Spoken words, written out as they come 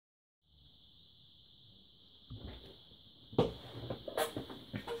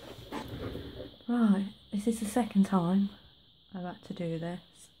Right, this is the second time I've had to do this.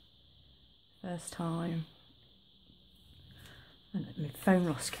 First time, my phone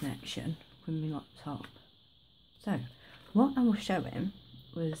lost connection with my laptop. So, what I was showing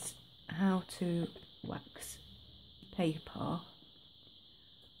was how to wax paper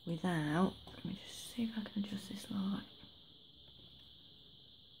without, let me just see if I can adjust this light.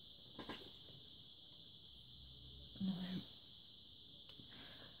 No.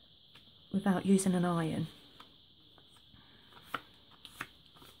 Without using an iron.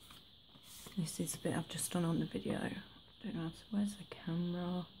 This is a bit I've just done on the video. I don't know how to, where's the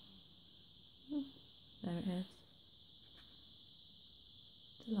camera? Oh, there it is.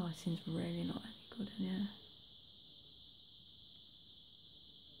 The lighting's really not any good in here.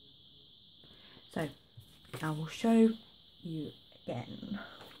 So, I will show you again.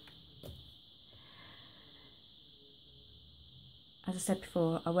 As I said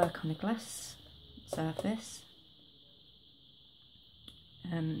before, I work on a glass surface.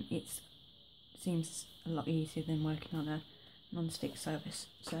 It seems a lot easier than working on a non-stick surface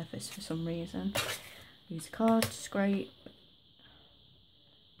for some reason. Use a card to scrape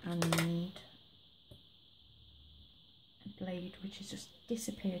and a blade which has just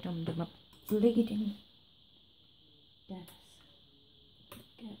disappeared under my bleeding desk.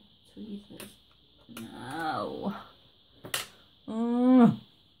 Get tweezers. No. I'll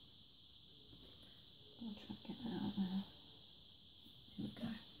try to get that out there. Here we go.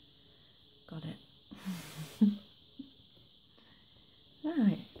 Got it.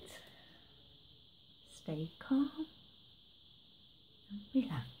 Right. Stay calm and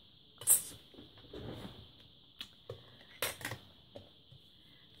relax.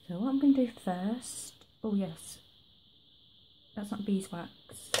 So what I'm going to do first, oh yes, that's not beeswax,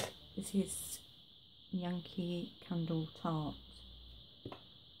 this is Yankee Candle Tart. I'm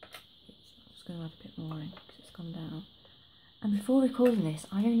just going to add a bit more in because it's gone down. And before recording this,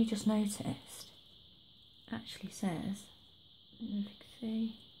 I only just noticed, it actually says, I don't know if you can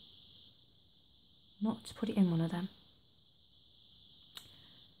see, not to put it in one of them.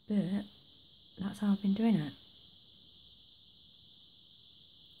 But that's how I've been doing it.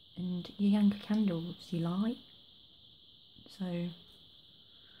 And your Yankee candles you light, so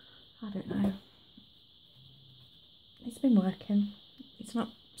I don't know. It's been working. It's not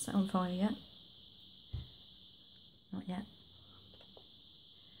set on fire yet. Not yet.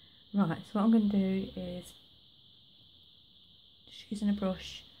 Right, so what I'm going to do is, just using a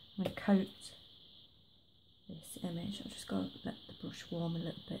brush, I'm going to coat this image. I've just got to let the brush warm a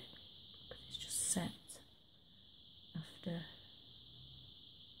little bit because it's just set after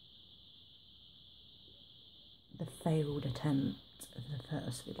the failed attempt of the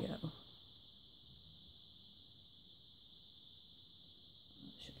first video.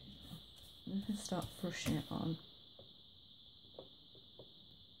 I'm going to start brushing it on.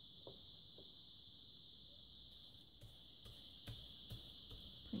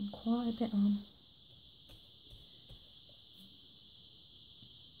 Putting quite a bit on.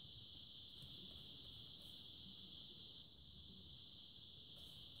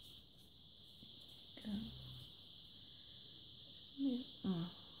 Oh,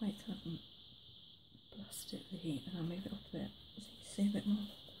 wait till I can blast it with the heat and I'll move it up a bit so you can see a bit more.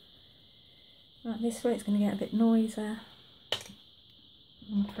 Right, this way it's going to get a bit noisier,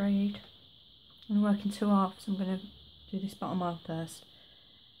 I'm afraid. I'm working two halves, so I'm going to do this bottom half first,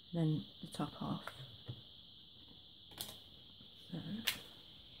 then the top half. So.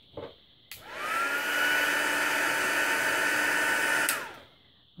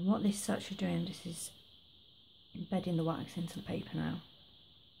 And what this is actually doing, this is embedding the wax into the paper now.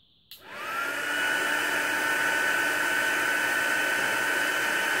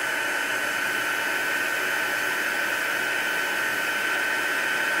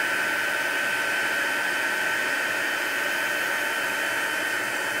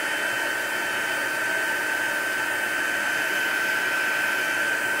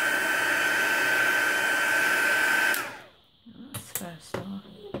 First off, I'm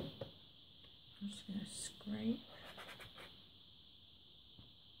just going to scrape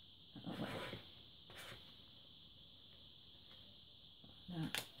that way. Now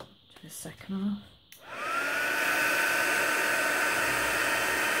to the second half.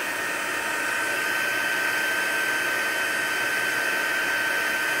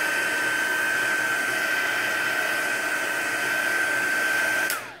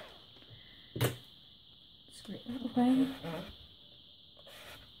 Scrape that away.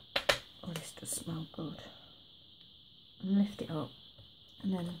 Oh, this does smell good. And lift it up,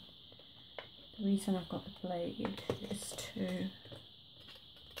 and then the reason I've got the blade is to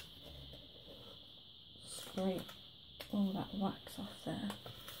scrape all that wax off there.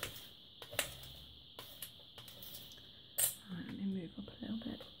 Right, let me move up a little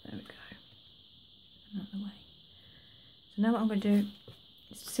bit. There we go. Out of the way. So now what I'm going to do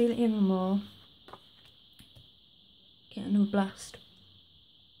is seal it even more. Get another blast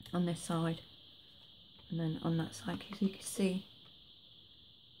on this side and then on that side, because you can see,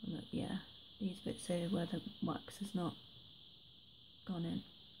 yeah, these bits here where the wax has not gone in.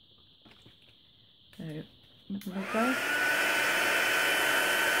 So another go.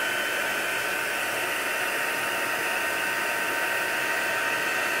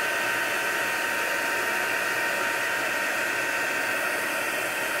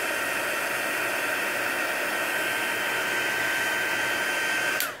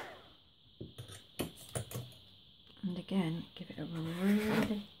 And again, give it a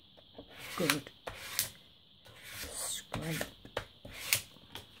really good scrape.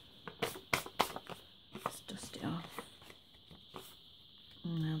 Just dust it off.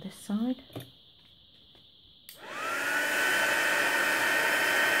 And now this side.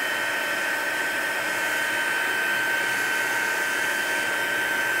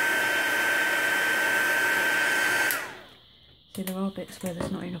 See, there are bits where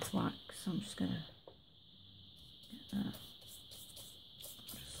there's not enough wax, so I'm just going to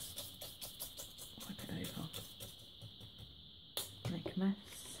wipe it over, make a mess.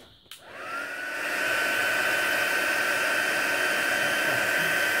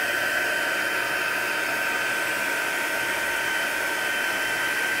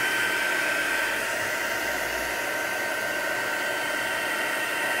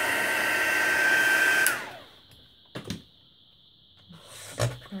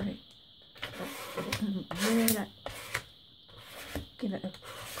 Great. Really give it a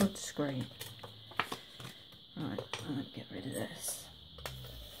good scrape. Right, I'm going to get rid of this.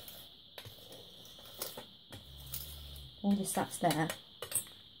 All this that's there,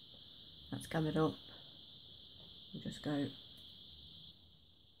 that's gathered up. We'll just go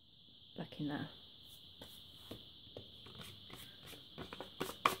back in there.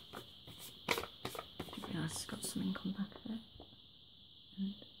 It's got some ink on the back of it.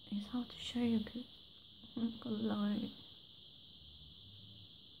 And it's hard to show you because I've got a light.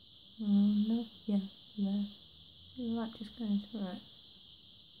 Oh no, yeah, there. The light just going through it.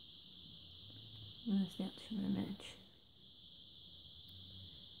 There's the actual image.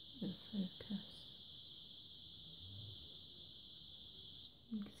 The focus.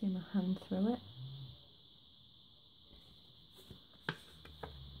 You can see my hand through it.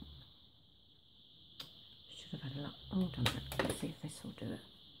 Should have had a lot. Hold on, let's see if this will do it.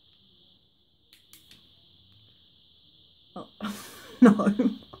 Oh, no.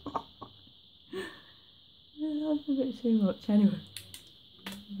 That's a bit too much. Anyway,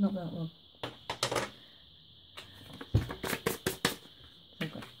 not that one. So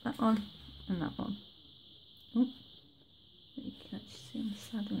I've got that one and that one. Oh, you can actually see I'm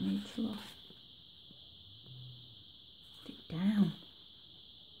saddling each off. Put it down.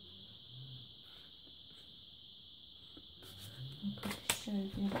 I've got to show you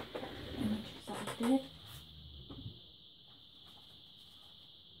the images that I did.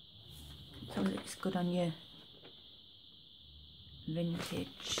 So it looks good on your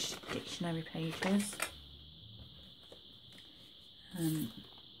vintage dictionary pages.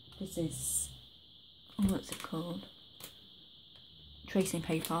 This is, what's it called? Tracing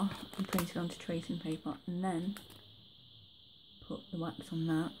paper. I printed onto tracing paper and then put the wax on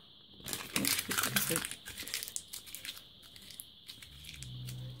that.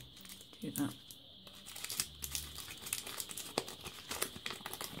 Do that.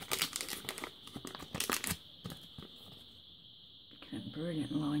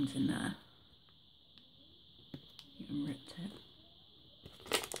 Brilliant lines in there. Even ripped it.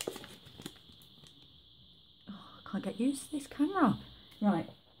 Oh, I can't get used to this camera. Right.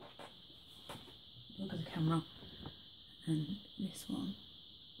 Look at the camera. And this one,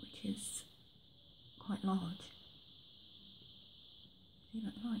 which is quite large. See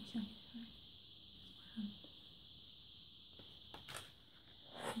that light shining through?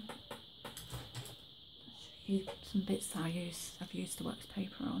 Some bits that I've used the wax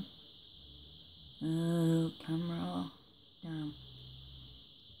paper on. Oh, camera down.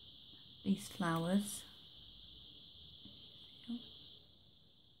 These flowers.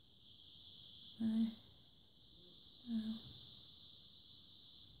 There. Oh.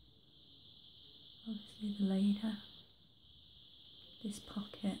 Obviously the lady. This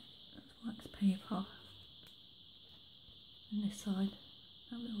pocket, that's wax paper. And this side,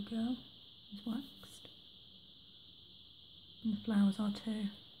 that little girl is waxed. And the flowers are too.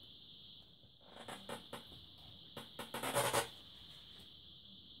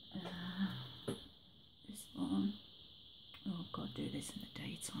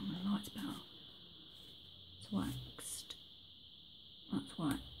 light on, the light's better. It's waxed. That's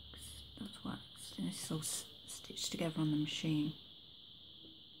waxed. That's waxed. And it's all stitched together on the machine.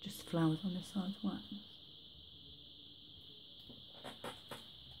 Just the flowers on this side's waxed.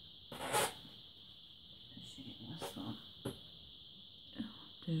 That's one. That's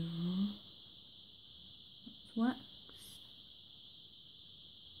waxed.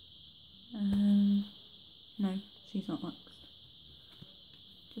 No, she's not waxed.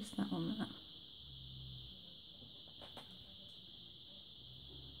 Just that one there.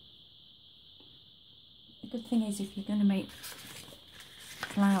 The good thing is, if you're going to make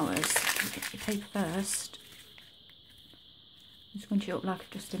flowers, you get your paper first, and scrunch it up like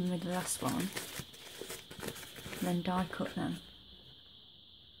I've just done with the last one, and then die cut them.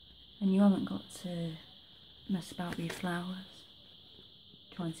 And you haven't got to mess about with your flowers,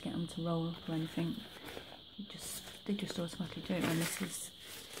 trying to get them to roll up or anything. They just automatically do it when this is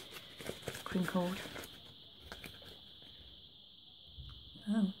crinkled.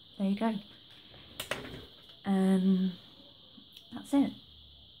 Oh, there you go. That's it.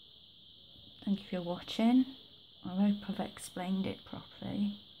 Thank you for watching. I hope I've explained it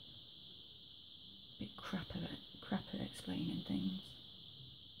properly. A bit crap at explaining things.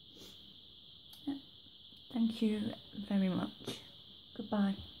 Yeah. Thank you very much.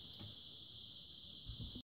 Goodbye.